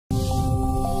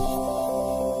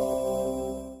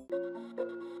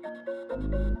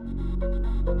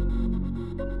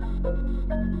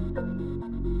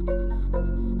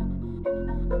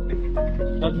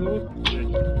Как зовут?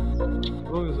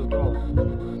 Кровью забрал.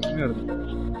 Смерть.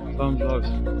 Там взялась.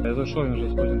 Это что он же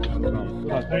с Путиным ругал?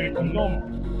 Да, за этим домом.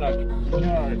 Так,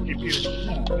 меня теперь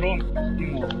дрон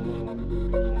кинул.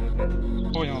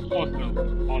 Понял, пострел.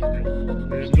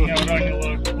 Меня ранило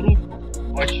в руку,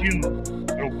 лачину.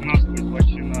 Руку насквозь,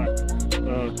 лачина.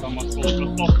 Там осталось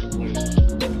кроссовки. Мне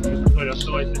сказали,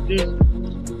 оставайся здесь.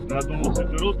 Я думал,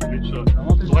 заберут или что.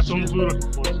 Потом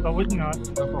вырубил. С того дня.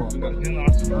 Какого?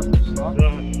 12 числа.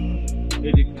 Да.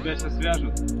 Эдик, тебя сейчас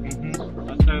свяжут.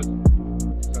 Оставят.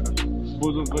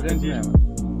 Буду выходить.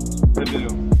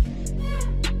 Заберем.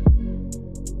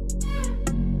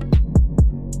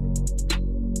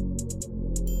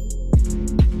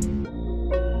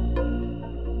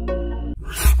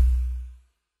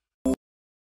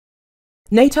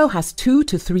 NATO has 2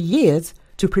 to 3 years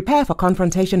to prepare for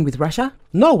confrontation with Russia,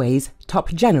 Norway's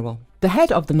top general. The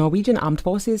head of the Norwegian Armed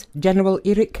Forces, General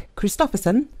Eirik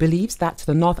Kristoffersen, believes that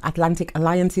the North Atlantic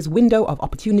Alliance's window of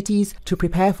opportunities to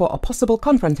prepare for a possible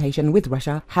confrontation with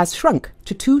Russia has shrunk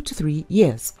to 2 to 3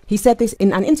 years. He said this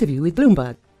in an interview with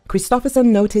Bloomberg.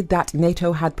 Kristoffersen noted that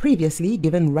NATO had previously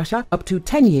given Russia up to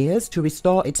 10 years to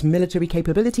restore its military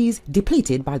capabilities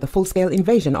depleted by the full-scale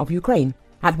invasion of Ukraine.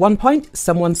 At one point,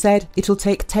 someone said, it'll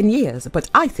take 10 years, but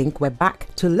I think we're back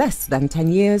to less than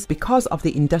 10 years because of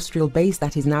the industrial base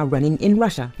that is now running in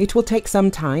Russia. It will take some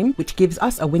time, which gives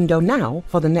us a window now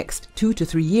for the next 2 to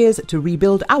 3 years to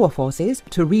rebuild our forces,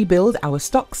 to rebuild our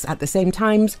stocks at the same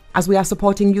time as we are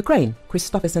supporting Ukraine,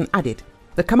 Kristoffersen added.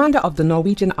 The commander of the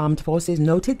Norwegian Armed Forces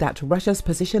noted that Russia's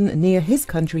position near his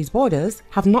country's borders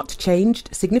have not changed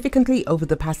significantly over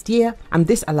the past year, and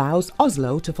this allows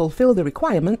Oslo to fulfill the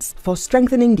requirements for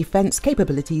strengthening defense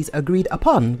capabilities agreed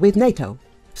upon with NATO.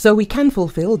 So we can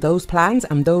fulfill those plans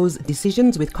and those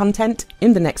decisions with content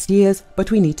in the next years,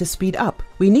 but we need to speed up.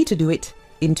 We need to do it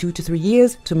in 2 to 3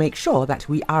 years to make sure that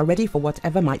we are ready for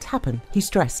whatever might happen, he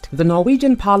stressed. The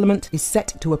Norwegian parliament is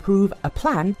set to approve a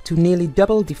plan to nearly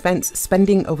double defense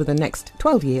spending over the next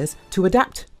 12 years to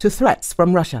adapt to threats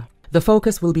from Russia. The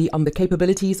focus will be on the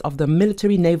capabilities of the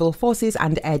military naval forces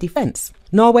and air defense.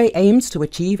 Norway aims to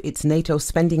achieve its NATO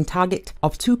spending target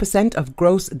of 2% of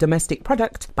gross domestic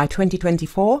product by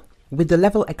 2024, with the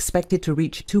level expected to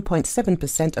reach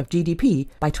 2.7% of GDP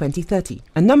by 2030.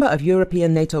 A number of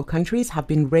European NATO countries have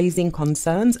been raising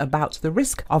concerns about the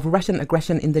risk of Russian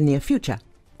aggression in the near future.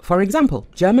 For example,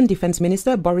 German Defense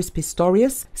Minister Boris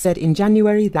Pistorius said in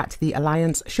January that the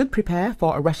alliance should prepare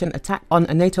for a Russian attack on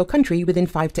a NATO country within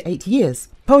 5 to 8 years.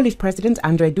 Polish President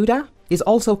Andrzej Duda is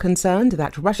also concerned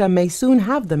that Russia may soon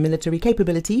have the military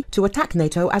capability to attack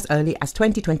NATO as early as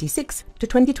 2026 to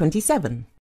 2027.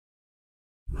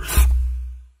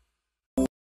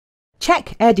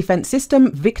 Czech air defense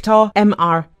system Viktor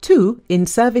MR2 in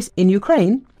service in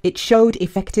Ukraine, it showed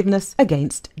effectiveness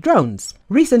against drones.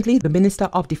 Recently, the Minister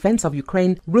of Defense of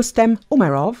Ukraine, Rustem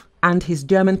Umerov, and his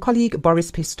German colleague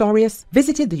Boris Pistorius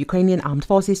visited the Ukrainian Armed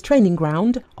Forces training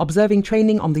ground, observing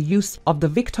training on the use of the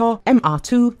Viktor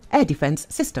MR2 air defense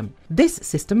system. This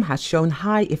system has shown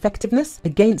high effectiveness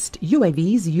against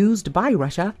UAVs used by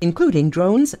Russia, including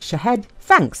drones, Shahed,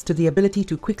 thanks to the ability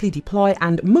to quickly deploy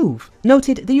and move,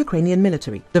 noted the Ukrainian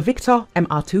military. The Viktor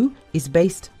MR2 is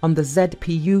based on the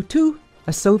ZPU-2,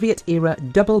 a Soviet-era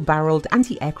double-barreled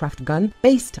anti-aircraft gun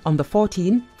based on the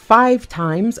 14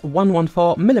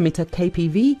 5x114mm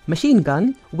KPV machine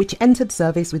gun, which entered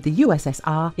service with the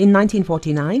USSR in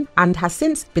 1949 and has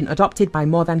since been adopted by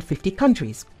more than 50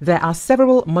 countries. There are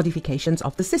several modifications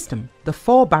of the system: the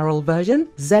 4-barrel version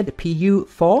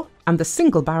ZPU-4 and the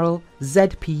single-barrel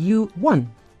ZPU-1.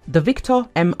 The Viktor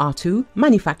MR2,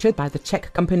 manufactured by the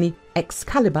Czech company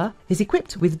Excalibur, is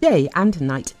equipped with day and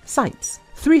night sights.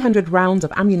 300 rounds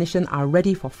of ammunition are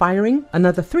ready for firing,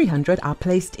 another 300 are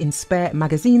placed in spare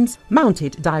magazines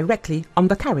mounted directly on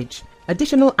the carriage.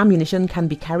 Additional ammunition can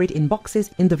be carried in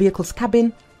boxes in the vehicle's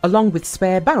cabin, along with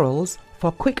spare barrels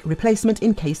for quick replacement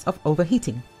in case of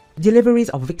overheating. Deliveries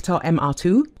of Viktor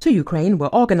MR2 to Ukraine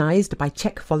were organized by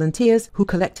Czech volunteers who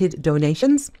collected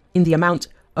donations in the amount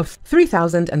of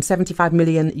 3,075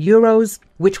 million euros,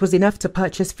 which was enough to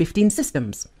purchase 15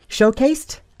 systems.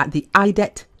 Showcased at the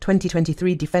IDET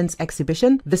 2023 Defense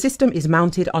Exhibition, the system is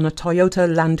mounted on a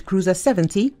Toyota Land Cruiser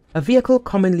 70, a vehicle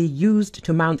commonly used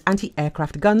to mount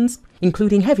anti-aircraft guns,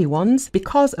 including heavy ones,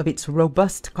 because of its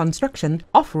robust construction,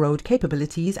 off-road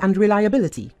capabilities and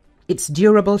reliability. Its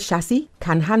durable chassis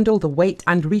can handle the weight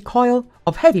and recoil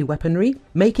of heavy weaponry,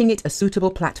 making it a suitable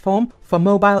platform for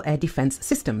mobile air defense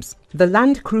systems. The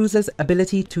land cruiser's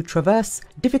ability to traverse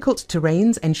difficult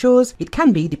terrains ensures it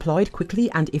can be deployed quickly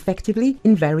and effectively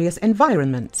in various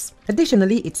environments.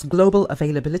 Additionally, its global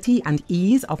availability and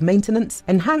ease of maintenance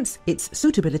enhance its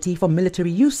suitability for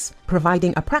military use,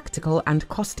 providing a practical and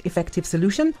cost-effective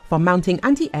solution for mounting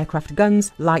anti-aircraft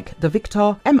guns like the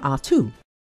Victor MR2.